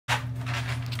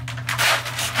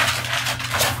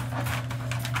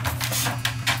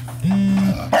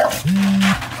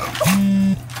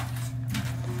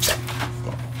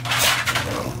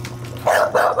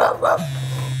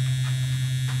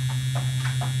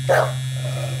What's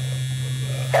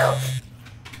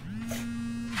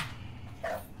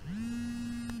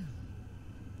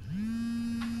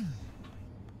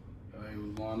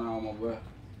going on, my boy?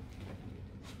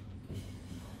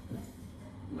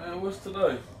 Man, what's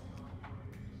today?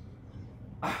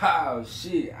 Oh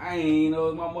shit, I ain't even know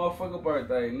it was my motherfucking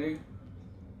birthday, nigga.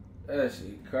 That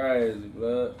shit crazy,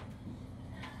 blood.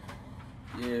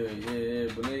 Yeah,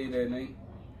 believe that, nigga.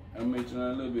 I'll meet you in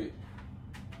a little bit.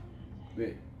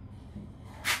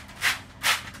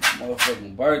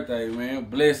 Motherfucking birthday, man.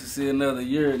 Blessed to see another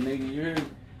year, nigga. You hear me?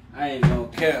 I ain't gonna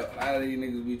cap. A lot of these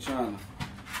niggas be trying to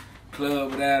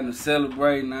club it out and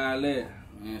celebrate and all that.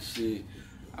 Man, shit.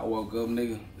 I woke up,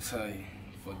 nigga, say,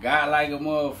 forgot like a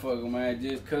motherfucker, man,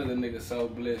 just cause a nigga so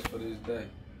blessed for this day.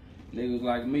 Niggas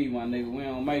like me, my nigga, we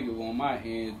don't make it on my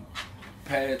end.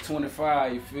 Past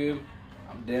 25, you feel me?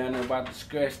 I'm down there about to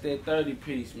scratch that 30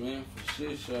 piece, man, for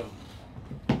shit show.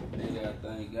 Nigga, I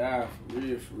thank God for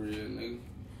real, nigga.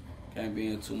 Can't be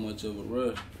in too much of a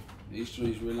rush. These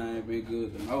streets really ain't been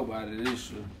good to nobody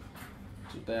this year.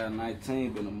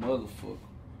 2019 been a motherfucker.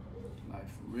 Like,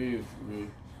 for real.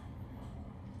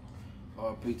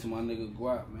 RP to my nigga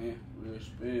Guap, man. Real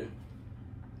spirit.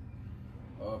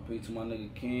 RP to my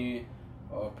nigga Ken.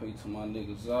 RP to my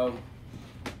nigga Zoe.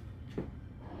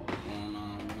 What's going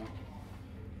on, man?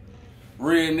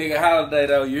 Real nigga holiday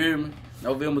though, you hear me?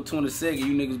 November 22nd,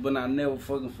 you niggas better not never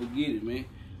fucking forget it, man.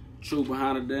 True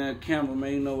behind the damn camera,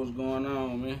 man, you know what's going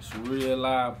on, man. Some real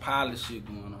live pilot shit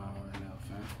going on right now,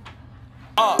 fam.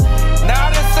 Now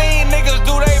I done seen niggas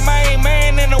do they main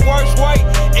man in the worst way.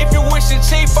 If you wishing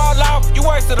cheap fall off, you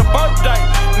wasted a birthday.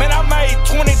 Man, I made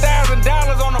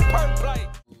 $20,000 on a per plate.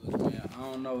 Man, I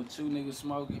don't know what you niggas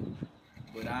smoking,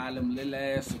 but all them little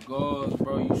ass cigars,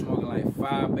 bro, you smoking like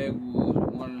 5 backwoods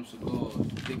with one of them cigars.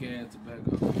 Thick ass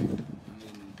tobacco, man. You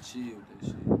need to chill with that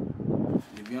shit.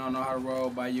 If you don't know how to roll,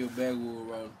 buy you a backwood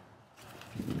roller.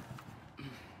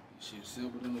 Shit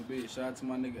simple than a bitch. Shout out to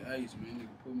my nigga Ace, man.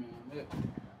 Nigga put me on that.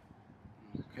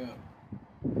 Okay.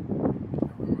 I've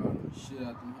been rolling the shit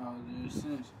out them houses ever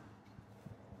since.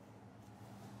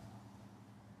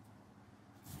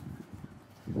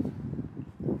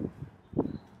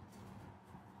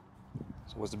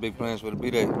 So what's the big plans for the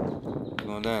B-Day?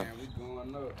 Going down? Man, we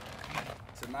going up.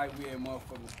 Tonight we at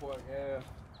motherfucking Park Ave.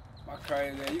 My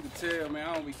crazy ass, you can tell, man,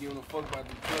 I don't be giving a fuck about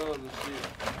the clubs and shit.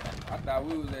 I thought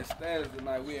we was at status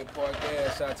tonight. We at Park Ave.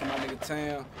 Shout out to my nigga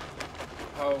Tam.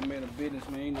 Whole man of business,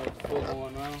 man. You know what the fuck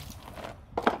going on.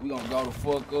 We gonna go the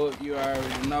fuck up. You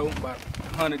already know. About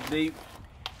 100 deep.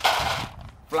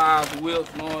 Flies,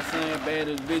 whips, know what I'm saying? Bad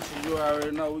as bitches. You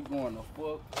already know. We going the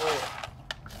fuck up.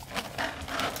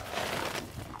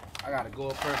 I gotta go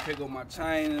up here, pick up my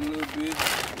chain in a little bit. You know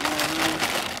what I mean?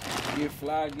 Get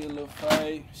fly, get a little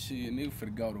fade. Shit, nigga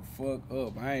finna go the fuck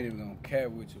up. I ain't even gonna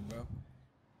cap with you, bro.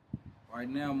 Right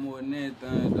now, more than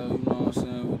anything, though, you know what I'm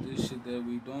saying, with this shit that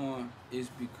we doing, it's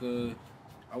because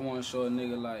I wanna show a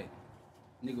nigga, like,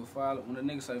 nigga follow, when a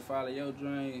nigga say follow your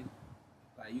dream,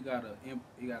 like, you gotta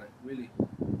really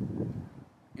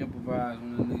improvise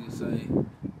when a nigga say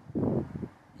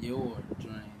your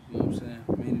dreams, you know what I'm saying?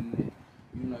 Meaning that,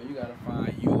 you know, you gotta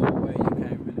find your way. You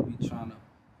can't really be trying to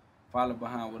follow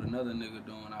behind what another nigga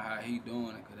doing or how he doing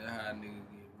it, cause that's how niggas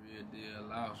get real deal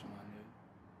lost, my nigga.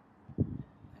 And,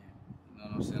 you know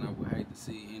what I'm saying? I would hate to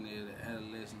see any of the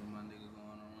adolescents, my nigga,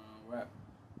 going around rap.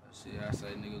 But shit, I say,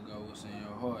 nigga, go what's in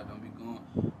your heart. Don't be going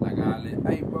like I let,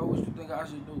 hey, bro, what you think I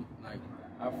should do? Like,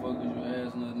 I fuck with you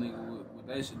asking another nigga what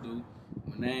they should do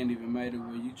when they ain't even made it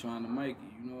where you trying to make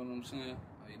it. You know what I'm saying?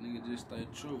 Like, nigga, just stay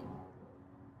true.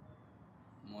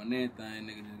 More than anything,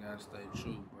 nigga, just gotta stay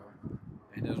true, bro.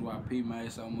 And that's why P made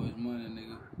so much money,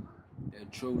 nigga.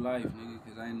 That true life, nigga,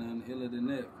 cause ain't nothing iller than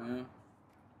that, fam.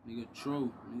 Nigga, true.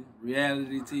 Nigga.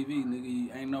 Reality TV,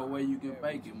 nigga, ain't no way you can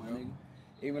fake it, my nigga.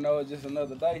 Even though it's just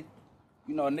another day,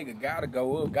 you know, a nigga gotta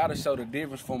go up, gotta show the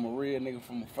difference from a real nigga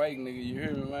from a fake nigga, you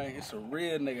hear me, man? It's a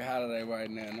real nigga holiday right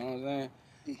now, you know what I'm saying?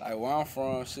 Like, where I'm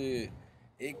from, shit,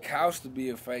 it costs to be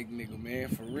a fake nigga, man,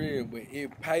 for real, but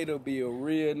it pay to be a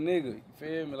real nigga, you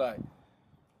feel me? Like,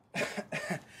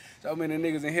 so many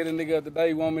niggas in here, the nigga up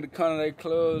today want me to come to their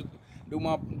clubs, do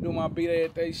my B-Day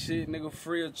at they shit, nigga,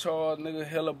 free of charge, nigga,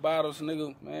 hella bottles,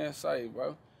 nigga, man, say,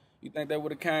 bro. You think they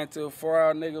would've came to a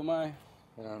 4-hour nigga, man?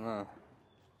 Hell no.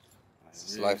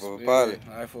 It's Yeah, life of a pilot.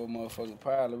 Life of a motherfucking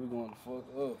pilot, we going to fuck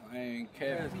up. I ain't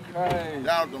capping.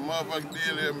 Y'all the motherfucking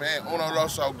deal here, man. Uno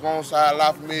Rosso, Gonside,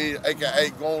 La Familia, a.k.a.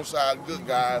 Gonside, good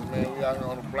guys, man. We out here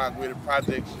on the block with the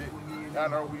project shit. Y'all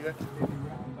know we at.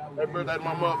 Happy birthday to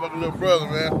my motherfucking little brother,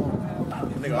 man.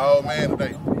 Nigga old man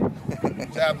today.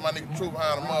 Shout out to my nigga Troop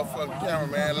behind the motherfucking camera,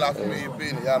 man. Lost a million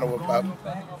business. Y'all know what poppin'.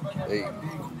 Hey.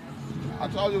 I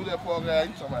told you that poor guy,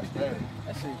 you talking about that.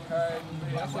 That shit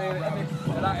crazy. I said,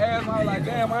 and I asked him, I was like,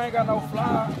 damn, I ain't got no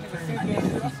fly. Nigga sit there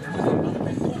and shit. I said,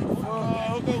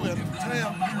 Okay, we have to tell.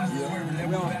 yeah,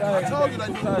 we on stage. I told you that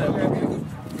you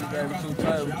gave me 2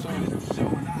 tables, too.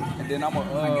 And then I'm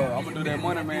gonna do that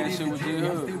money man shit with G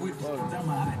Hood.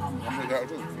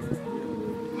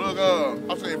 Look,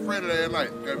 I seen Freddy last night.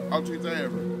 I'll tweet that.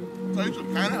 So you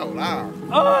should kind of live.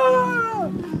 Oh!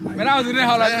 Man, I was in that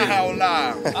hole like this. How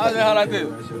live. I was in that hole like this.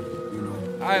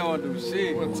 I ain't want to do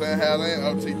shit. What time how they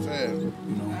OT tab?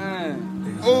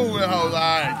 Man. Ooh, that hoe's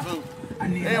alright too.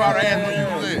 Everybody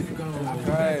asked what you said.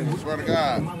 Crazy. Swear to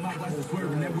God.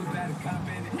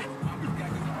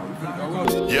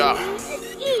 Yeah.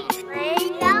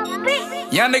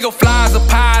 Young nigga fly as a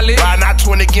pilot. Riding out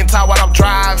 20 getting taught while I'm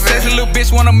driving. Says a little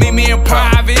bitch wanna meet me in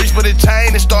private. Reach for the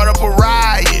chain and start up a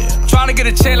riot. Tryna get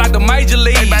a check like the major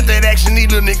league. Ain't about that action,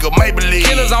 need little nigga, Maybelline.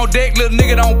 Killers on deck, little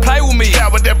nigga don't play with me. Yeah,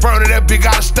 with that burner, that bitch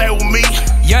gotta stay with me.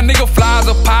 Young nigga fly as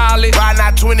a pilot. Riding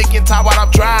out 20 getting taught while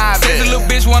I'm driving. Says a little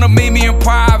bitch wanna meet me in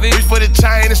private. Reach for the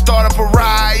chain and start up a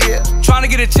riot. Tryna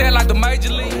get a check like the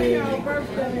major league.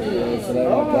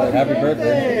 Happy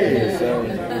birthday. Yes, sir.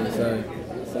 Yes, sir.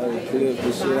 Sorry, Cliff,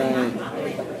 this shit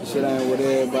ain't what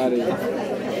everybody.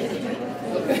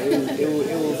 It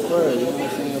was fun, you know what I'm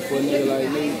saying? For a nigga like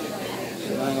me,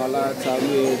 shit, I ain't gonna lie, taught me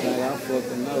everything I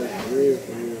fucking know, for real,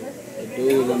 for real. The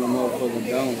dudes and the motherfuckers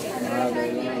don't, all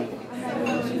day long.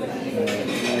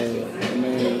 I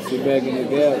mean, sit back in the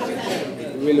gap,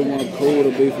 it really wasn't cool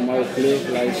to be from Oak Cliff,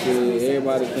 like shit,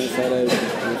 everybody can say they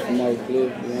was from Oak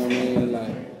Cliff, you know what I mean?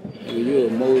 Like, you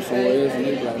would move somewhere else and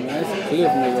nigga like, man, that's a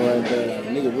Cliff nigga right there. Like,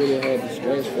 nigga really had the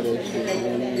stress for that shit, you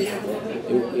know what I mean?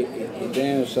 It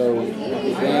damn sure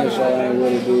ain't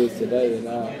what it is today at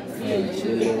all. Yeah,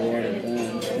 shit, little watered down a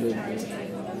little bit.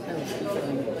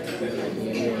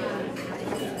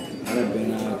 Yeah. I done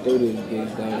been out through this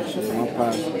bitch, though, shit. My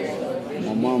pops,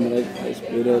 my mama, they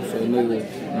split up so nigga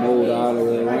moved all the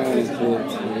way around these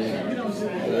clips.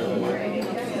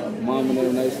 Mama and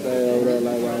them, they stay over there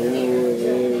like Winwood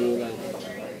area, like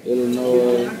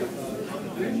Illinois.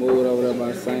 Moved over there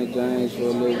by St. James for a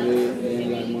little bit.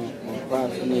 Then like my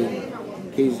pops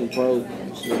nigga, Keys and Pro,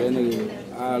 shit, that nigga was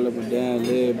all up and down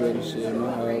Ledbetter and shit,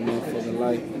 my whole motherfucking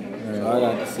life. So I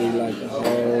got to see like the whole,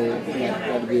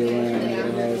 got to be around nigga,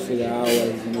 the whole city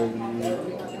always moving around.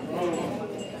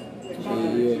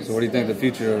 Yeah. So what do you think the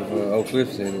future of Oak Cliff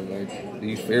is? Like, do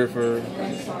you fear for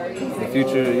the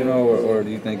future, you know, or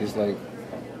do you think it's like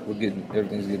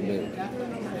everything's getting better?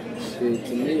 Shit,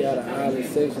 to me, out of all the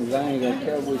sections, I ain't gonna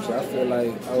care with you. I feel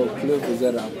like Oak Cliff is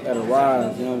at a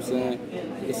rise. You know what I'm saying?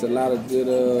 It's a lot of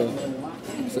good.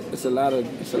 It's a lot of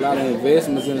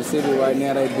investments in the city right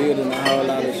now. They building a whole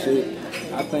lot of shit.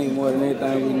 I think more than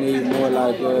anything, we need more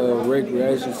like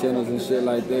recreation centers and shit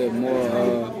like that.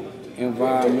 More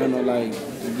environmental, like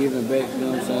giving back. You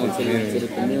know what I'm saying, to the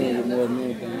community more than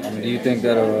anything. I mean, do you think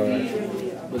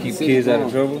that'll keep kids out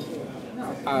of trouble?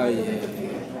 Oh yeah.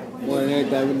 More than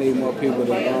anything, we need more people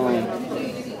to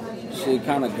shit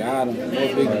kind of guide them. More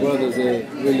big brothers that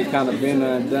really kind of been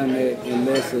there and done that, and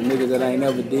less of niggas that ain't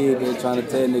never did that trying to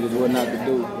tell niggas what not to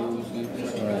do. You know what I'm saying?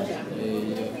 Right.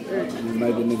 Yeah. You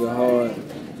make a nigga hard.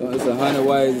 So it's 100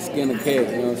 ways to skin a cat. You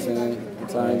know what I'm saying?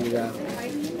 Sometimes you got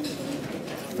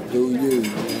do you.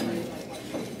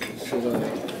 Shit,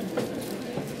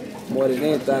 more than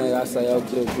anything, I say Oak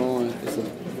Cliff growing. It's a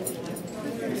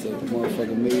motherfucking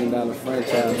 $1 million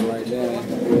franchise right there.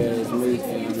 Whereas me, you know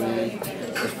what I mean?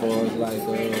 As far as like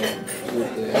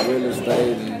with the real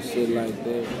estate and shit like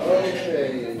that.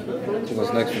 So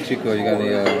what's next for Chico? You got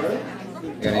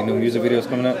any new music videos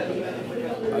coming up?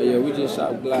 Oh yeah, we just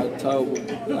shot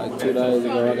Glocktober like 2 days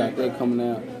ago. I got that coming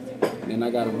out. Then I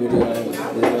got a video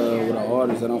with an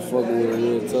artist that I'm fucking with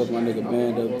real tough. My nigga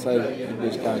Band Up Tape. That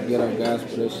bitch called Get Up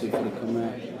Gospel. That shit finna come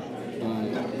out.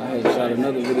 I had shot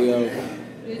another video.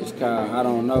 It's called I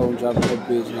Don't Know. I'm dropping that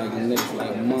bitch like the next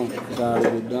month. It's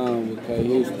already done with K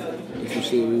Houston. It's some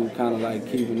shit we were kind of like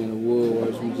keeping in the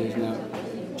woodworks. We just now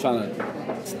trying to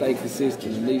stay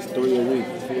consistent, at least 3 a week.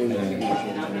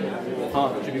 Huh?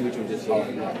 What you do with you just saw?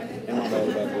 Am I bad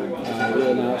about that?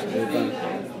 Yeah, no, I still think.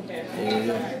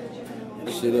 Yeah.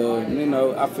 Shit, you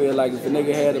know, I feel like if a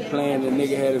nigga had a plan, the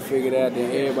nigga had it figured out, then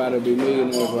everybody would be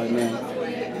millionaires right now.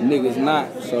 Niggas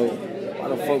not, so why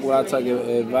the fuck would I take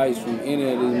advice from any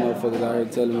of these motherfuckers out here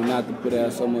telling me not to put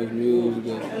out so much music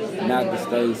and not to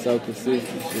stay so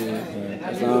consistent, shit.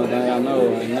 That's the only thing I know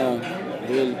right now,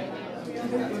 really.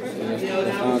 Shit,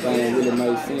 that's the only thing that really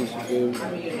makes sense, you feel me?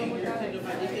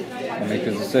 I mean,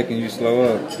 because the second you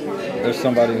slow up, there's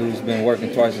somebody who's been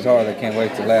working twice as hard that can't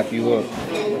wait to lap you up.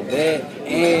 That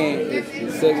and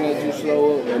the second that you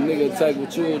slow up, a nigga take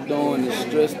what you was doing and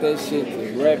stress that shit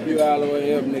to wrap you all the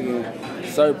way up, nigga.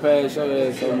 Surpass your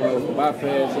ass so much,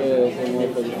 bypass your ass so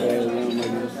motherfucking fast, it don't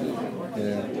make no sense.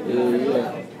 Yeah.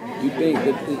 You think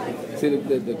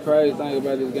that the crazy thing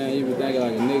about this game, you be thinking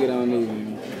like a nigga don't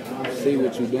even see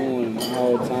what you doing the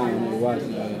whole time when they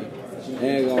watching you. They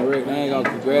ain't gonna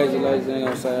congratulate you, they ain't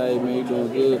gonna say, hey man, you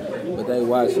doing good, but they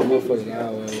watch, motherfuckers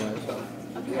always watch.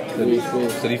 So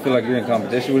do you feel like you're in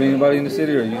competition with anybody in the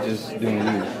city, or are you just doing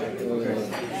you?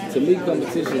 To me,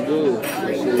 competition good.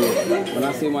 Shit. When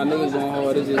I see my niggas going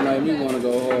hard, it just make me want to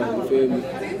go hard, you feel me?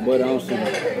 But on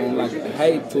like a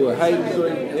hate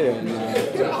degree, yeah, nah.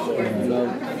 You know,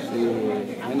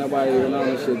 shit. Ain't nobody even on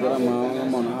this shit that I'm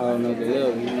on a whole nother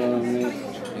level, you know what I mean?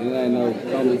 And it ain't no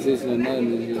competition or nothing,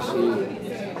 it's just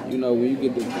shit. You know, when you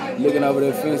get to looking over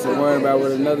that fence and worrying about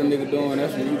what another nigga doing,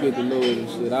 that's when you get to lose and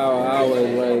shit. I always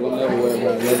worry, I'm never worry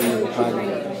about another nigga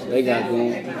pocket they got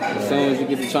going. As soon as you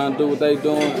get to trying to do what they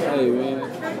doing, hey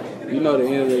man, you know the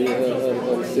end of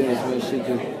the sentence, man, shit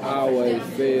just always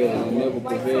fail and never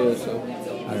prevail. So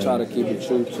I try to keep it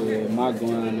true to my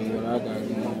grind and what I got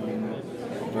going on,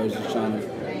 versus trying to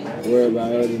worry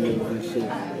about other niggas and shit.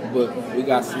 But we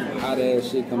got some hot ass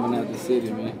shit coming out the city,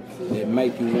 man, that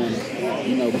make you want to,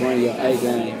 you know, bring your A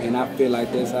game. And I feel like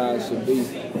that's how it should be.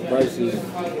 Versus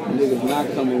niggas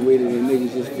not coming with it and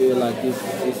niggas just feel like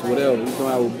it's whatever. You come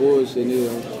out with bullshit,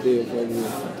 niggas still fuck with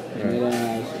it. And that's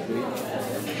how it should be.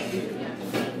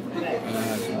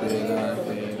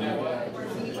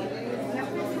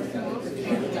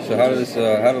 So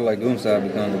how did like Goonside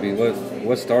become to be?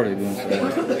 What started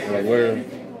Goonside? Like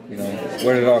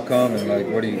where did it all come, and like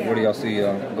where do y'all see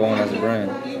going as a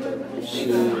brand? Shit,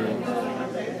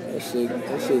 that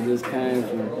shit just came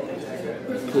from a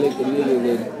clique of niggas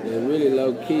that really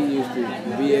low key used to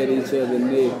be at each other's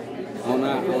neck on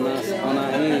our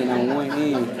end, on one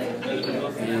end,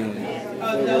 and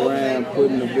fuck around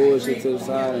putting the bullshit to the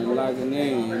side and locking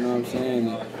in. You know what I'm saying?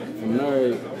 And from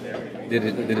there, did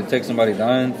it take somebody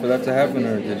dying for that to happen,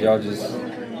 or did y'all just do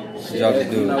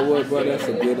it? You know what, bro? That's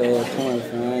a good point,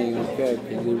 fam. I ain't gonna care, cause I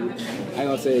ain't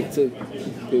gonna say it took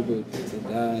people to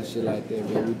die and shit like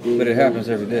that, but we did. But it happens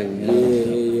every day, you know?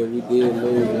 Yeah. We did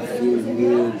lose a few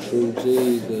real true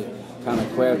G's that kind of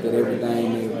crafted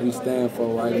everything that we stand for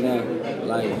right now.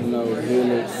 Like, you know,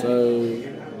 Hiller,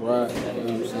 Serve, Rock, you know what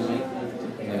I'm saying?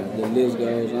 Yeah. The list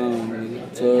goes on, nigga.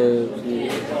 Tubbs,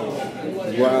 nigga.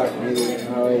 Rock,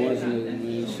 nigga. How it was, nigga,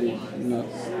 man, shit, you know.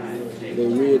 The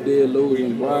real deal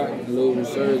losing Brock, losing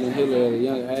Serge and Hiller at a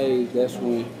young age, that's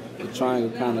when the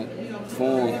triangle kind of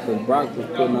formed. Because Brock was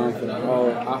putting on for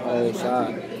our whole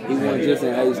side. He wasn't just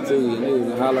in Ace 2, and he was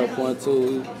in Hollow Point 2,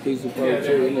 he was Piece of Pro 2.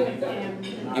 He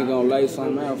ain't gonna lay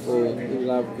something out for it. He was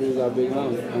our big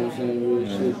homie, you know what I'm saying? Real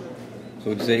shit. So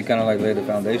would you say he kind of like laid the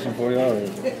foundation for y'all? Yeah.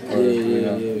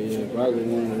 Brock was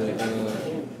one of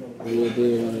the real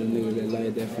deal, one of the niggas that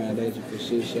laid that foundation for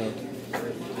shit show.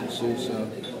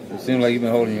 It seems like you've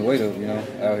been holding your weight up, you know,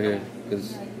 out here.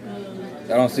 Because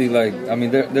I don't see like, I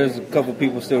mean, there's a couple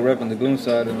people still repping the Goon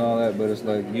side and all that, but it's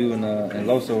like you and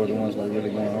Loso are the ones like really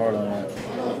going hard on that.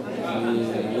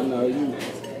 Yeah, you know, you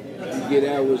get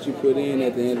out what you put in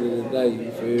at the end of the day,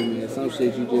 you feel me? And some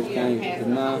shit you just can't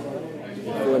deny.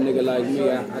 For a nigga like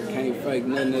me, I can't fake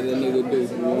nothing that a nigga do, you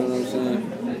know what I'm saying?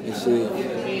 And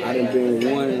shit, I done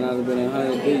been one and I done been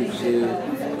 100 deep, shit.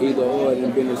 Either or, it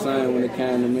done been the same when it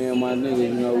came to me and my niggas,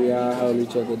 you know, we all hold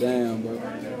each other down, bro.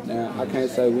 Now, I can't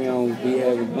say we don't be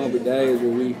having bumpy days where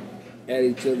we at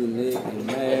each other's neck and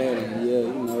mad and yeah,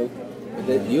 you know. But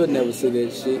that, you'll never see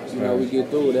that shit. You know, we get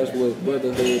through it, that's what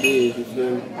brotherhood is, you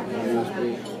feel me? And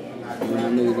my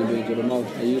niggas done been to the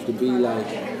most. I used to be like,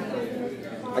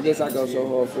 I guess I go so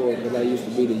hard for it because I used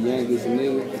to be the youngest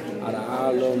nigga out of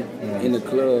all of them in the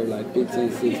club, like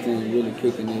 15, 16, really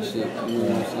kicking this shit, you know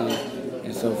what I'm saying?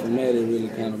 And so from that, it really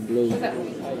kind of blew.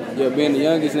 Yeah, being the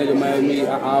youngest nigga made me,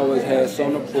 I always had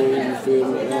something to prove, you feel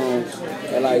me?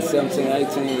 At like 17,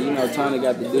 18, you know, Tony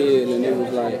got the deal, and it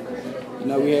was like, you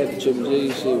know, we had the Triple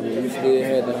G shit, but we still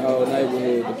had the whole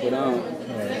neighborhood to put on.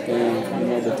 And, you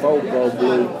know, before Bro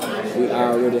Blue, we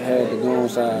already had the Gone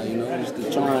side, you know, it's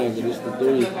the triangle, it's the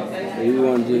three. But we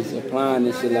weren't just applying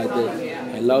this shit like that.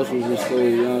 And Los was in school,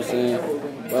 you know what I'm saying?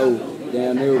 Bro,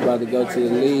 down there, we about to go to the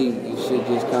league, and shit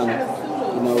just kind of,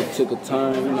 you know, took a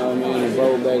turn, you know what I mean, and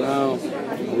rolled back home.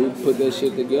 And we put that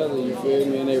shit together, you feel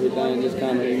me, and everything just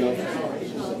kind of, you know,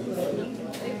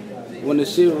 when the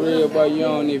shit real, bro, you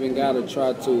don't even gotta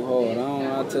try too hard.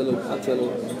 I tell a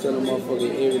motherfucker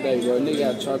every day, bro, nigga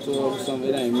gotta try too hard for something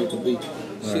it ain't meant to be.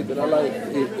 Shit that I like,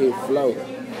 it flow.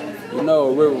 You know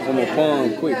a river from a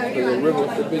pond quick, because a river,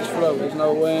 if the bitch flow, there's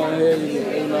no way in here,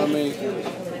 you know what I mean?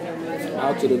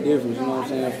 Out to the difference, you know what I'm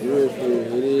saying? For real,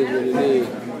 it is what it is.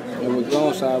 And with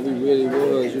Glocktober, we really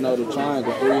was, you know, the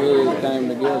triangle, 3 hoods came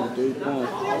together, 3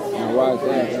 points, and rocked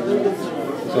out.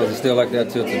 So is it still like that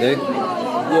till today?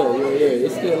 Yeah.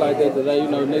 It's still like that today. You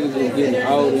know, niggas just getting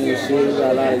older and shit. We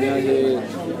got a lot of young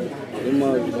heads. Them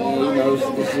man, you know,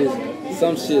 it's just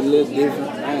some shit look different.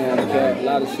 I ain't gonna care. A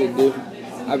lot of shit different.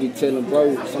 I be telling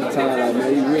bro sometimes, like,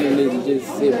 man, you really need to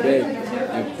just sit back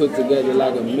and put together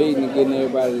like a meeting and getting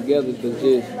everybody together, because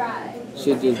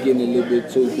shit just getting a little bit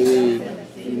too big.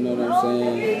 You know what I'm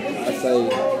saying? I say,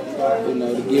 you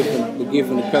know, the gift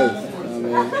and the curse. You know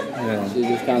what I mean? Yeah. Shit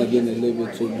just kind of getting a little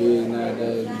bit too big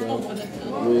nowadays, bro.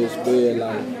 Real spirit,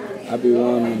 like, I be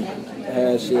wanting to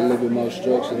have shit a little bit more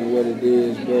structured than what it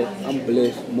is, but I'm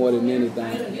blessed more than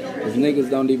anything. Because niggas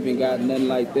don't even got nothing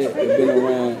like that. They've been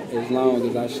around as long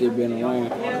as our shit been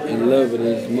around and love it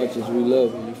as much as we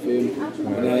love it, you feel me?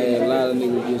 And I had a lot of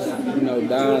niggas just, you know,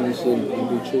 dying and shit and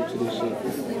be true to this shit.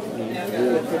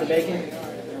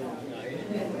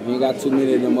 You ain't got too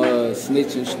many of them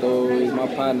snitching stories. My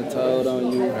partner told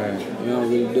on you. Right. We don't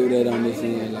really do that on this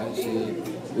end. Like,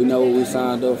 shit, we know what we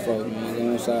signed up for, man. They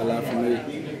don't sign a lot for me.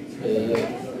 Yeah.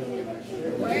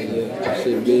 That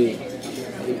shit big.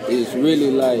 It's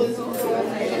really like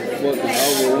fucking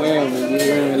overwhelming. You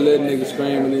hearing little niggas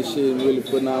screaming and shit and really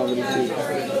putting on with this shit.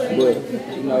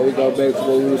 But, you know, we go back to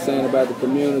what we were saying about the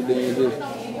community and just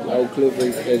Oak Cliff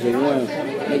as a one.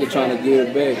 Nigga trying to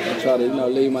give back and try to, you know,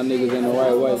 lead my niggas in the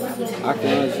right way. I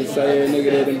can honestly say every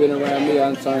nigga that done been around me, I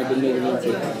done turned the niggas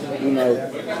into, you know,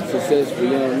 successful, you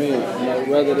know what I mean? You know,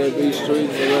 whether that be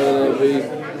streets or whether that be,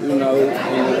 you know,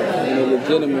 in a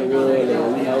legitimate world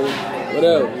or, you know,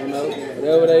 whatever, you know,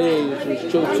 whatever that is, it's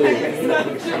true to it.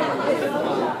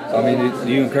 I mean,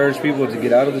 do you encourage people to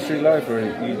get out of the street life, or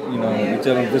you know, you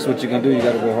tell them this is what you're gonna do, you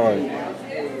gotta go hard?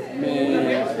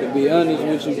 Man, to be honest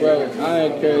with you, bro, I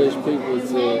encourage people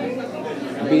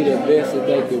to be the best that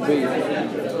they could be.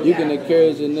 You can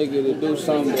encourage a nigga to do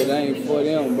something that ain't for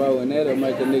them, bro, and that'll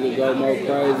make a nigga go more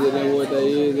crazy than what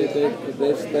they is at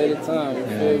that state of time, you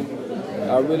feel me?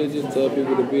 I really just tell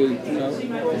people to be, you know,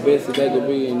 the best that they could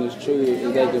be and as true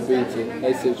as they could be to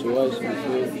their situation, you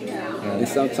feel me? And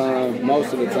sometimes,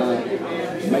 most of the time,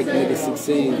 make niggas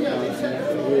succeed, you know what I'm saying?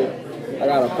 For real. I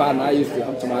got a partner, I'm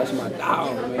talking about, that's my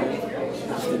dog, man. I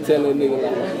used to tell that nigga,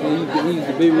 like, he used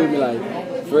to be with me, like,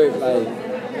 Fred, like,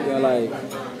 you know, like,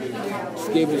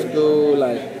 skipping school,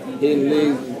 like, hitting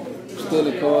leagues,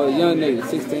 stealing cars, young nigga,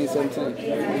 16, 17.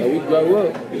 So we grow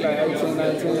up, we like 18,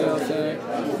 19, you know what I'm saying?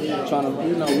 Trying to,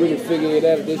 you know, really figure it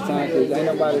out at this time, because ain't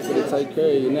nobody for to take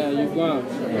care of you. Now you grown.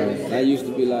 And I used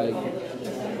to be like,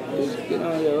 bitch, get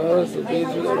on your hustle,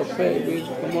 bitch, you gotta pay,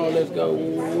 bitch, come on, let's go,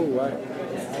 woo, woo, woo, right?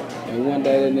 And one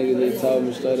day that nigga just told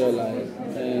me straight up, like,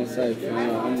 man, safe, you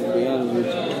know, I'm gonna be honest with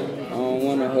you. I don't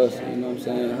wanna hustle, you know what I'm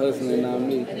saying? Hustling not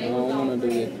me. I don't wanna do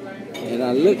that. And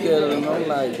I looked at him and I'm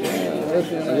like, man,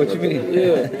 hustling. What you mean?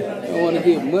 Yeah. I wanna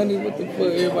get money. What the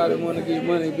fuck? Everybody wanna get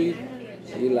money, B.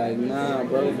 He like, nah,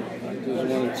 bro. I just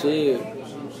wanna chill.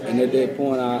 And at that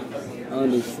point, I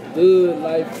understood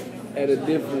life at a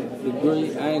different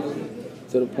degree, angle,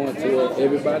 to the point to where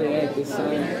everybody ain't the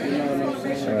same. You know what I'm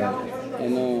saying? Right.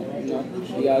 And, you know,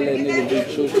 you gotta let niggas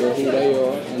be true for who they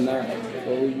are and not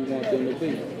for who you want them to be.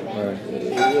 Right.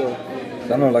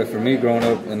 Yeah. I know, like, for me, growing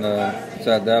up in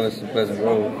South Dallas and Pleasant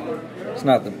Grove, it's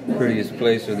not the prettiest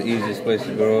place or the easiest place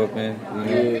to grow up in,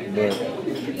 you know,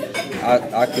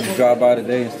 but I could drive by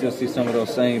today and still see some of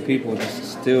those same people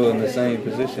just still in the same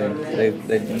position.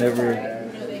 They've never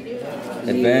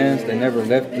advanced, they never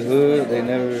left the hood, they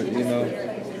never, you know,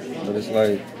 but it's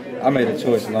like, I made a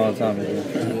choice a long time ago.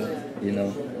 You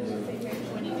know,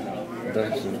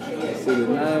 that's it. See, the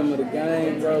name of the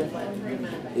game, bro,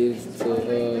 is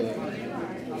to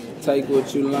take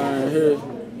what you learn here.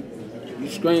 You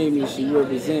scream this, you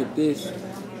represent this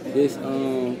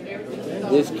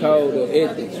code of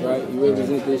ethics, right? You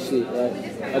represent this shit, right?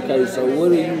 Okay, so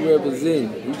what are you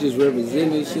representing? You just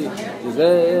represent this shit, just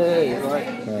hey,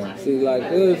 right? See, like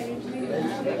this,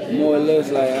 more or less,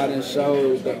 like I done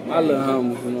showed my little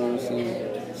homies, you know what I'm saying?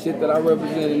 Shit that I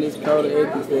represent in this code of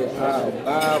ethics that I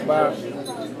abide by,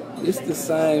 it's the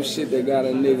same shit that got a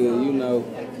nigga, you know,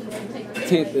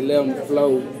 10th, 11th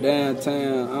floor,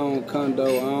 downtown, I own condo,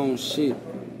 I own shit.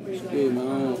 You feel me?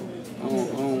 I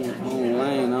own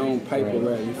lane, I own paper,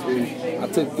 right? You feel me? I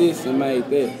took this and made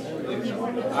that.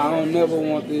 I don't never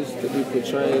want this to be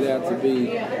portrayed out to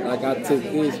be like I took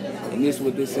this and this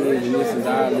what this is and this is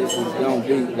how this is gonna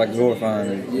be. Like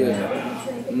glorifying it.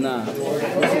 Yeah. Nah.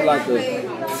 This is like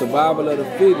a survival of the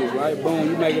fittest, right? Boom,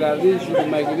 you make it out of this, you can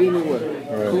make it anywhere.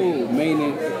 Right. Cool.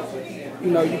 Meaning, you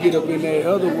know, you get up in that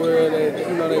other world, that,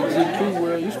 you know, that GQ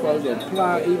world, you're supposed to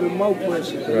apply even more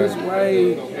pressure. Right. It's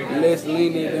way less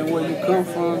lenient than where you come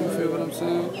from, you feel what I'm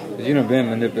saying? Cause you done been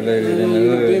manipulated in the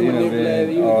hood, you done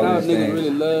been all now these niggas things. really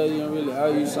love you, don't really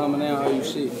owe you something, now owe you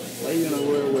shit. They in a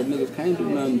world where niggas can't do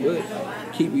nothing but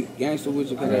keep it gangster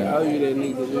with you because they owe you that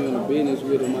nigga because you're in the business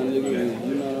with them, my nigga, and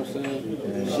you know what I'm saying?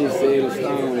 Yeah. Shit said in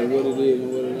stone and what it is and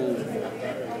what it ain't.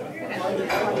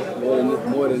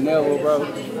 More than ever, bro.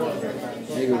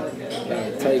 Nigga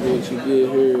gotta take what you get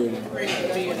here and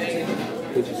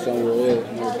put you somewhere else,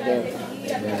 no doubt.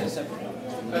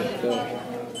 No doubt.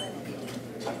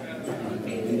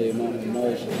 And they want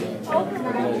emotion,